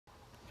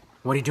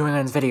What are you doing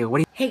on this video?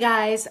 Hey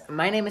guys,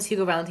 my name is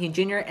Hugo Valentin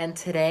Jr. and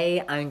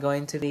today I'm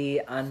going to be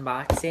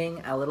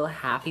unboxing a little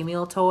Happy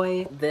Meal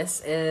toy.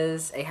 This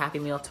is a Happy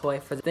Meal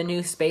toy for the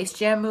new Space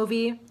Jam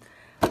movie.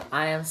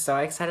 I am so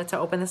excited to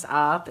open this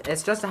up.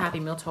 It's just a Happy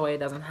Meal toy. It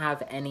doesn't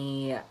have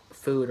any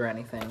food or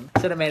anything.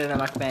 Should have made it a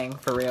mukbang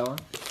for real.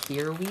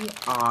 Here we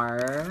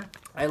are.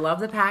 I love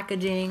the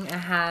packaging. It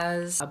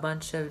has a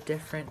bunch of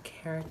different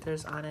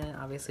characters on it.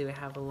 Obviously we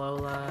have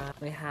Lola,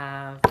 we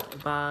have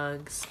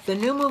Bugs. The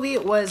new movie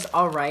was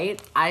alright.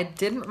 I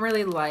didn't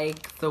really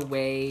like the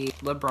way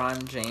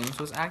LeBron James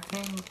was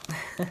acting.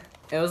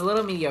 It was a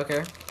little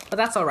mediocre, but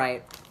that's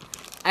alright.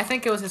 I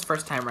think it was his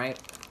first time, right?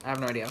 I have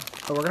no idea.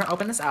 But we're gonna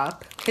open this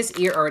up. His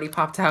ear already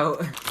popped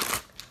out.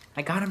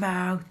 I got him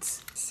out.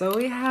 So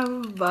we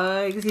have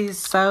Bugs. He's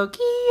so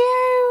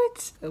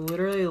cute. I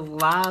literally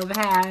love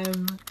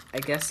him. I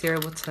guess you're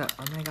able to,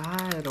 oh my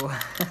god.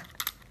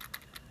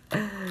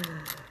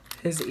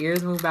 His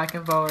ears move back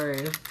and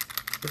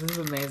forth. This is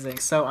amazing.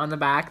 So on the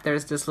back,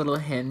 there's this little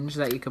hinge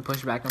that you can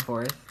push back and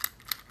forth.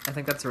 I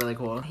think that's really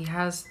cool. He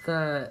has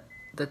the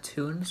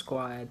Toon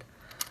Squad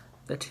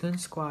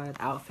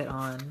outfit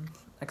on.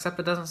 Except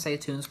it doesn't say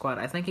Toon Squad.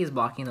 I think he's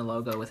blocking the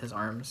logo with his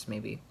arms,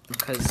 maybe.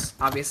 Because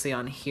obviously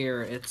on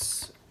here,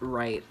 it's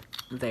right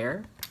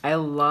there. I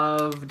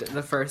loved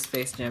the first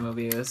Space Jam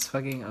movie. It was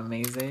fucking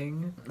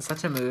amazing.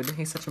 Such a mood.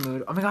 He's such a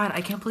mood. Oh my god, I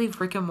can't believe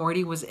Rick and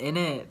Morty was in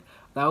it.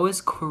 That was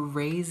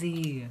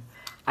crazy.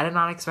 I did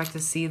not expect to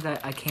see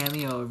a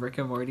cameo of Rick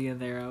and Morty in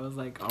there. I was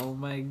like, oh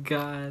my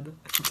god.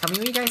 Tell me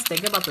what you guys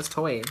think about this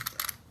toy.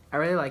 I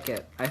really like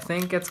it. I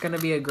think it's gonna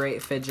be a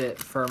great fidget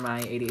for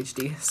my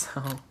ADHD,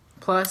 so...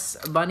 Plus,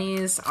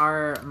 bunnies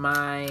are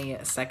my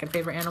second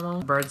favorite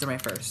animal. Birds are my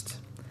first.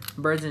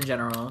 Birds in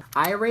general.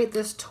 I rate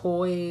this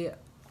toy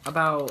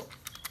about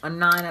a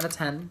 9 out of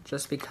 10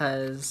 just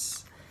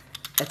because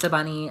it's a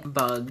bunny,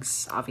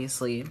 Bugs,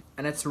 obviously.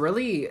 And it's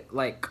really,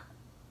 like,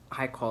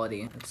 high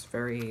quality. It's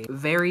very,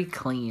 very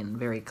clean,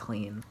 very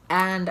clean.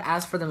 And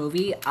as for the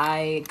movie,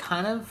 I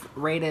kind of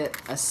rate it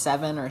a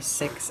 7 or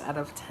 6 out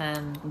of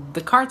 10.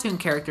 The cartoon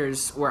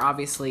characters were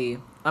obviously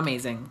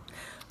amazing.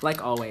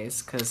 Like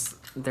always, because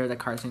they're the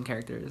cartoon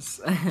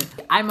characters.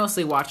 I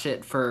mostly watch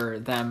it for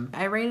them.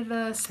 I rated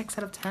a 6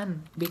 out of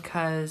 10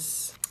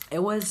 because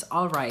it was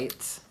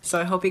alright. So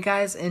I hope you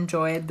guys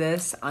enjoyed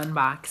this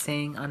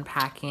unboxing,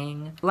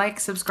 unpacking. Like,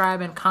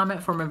 subscribe, and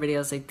comment for more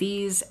videos like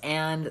these.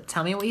 And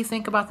tell me what you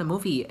think about the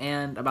movie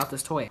and about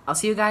this toy. I'll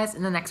see you guys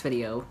in the next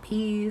video.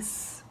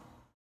 Peace.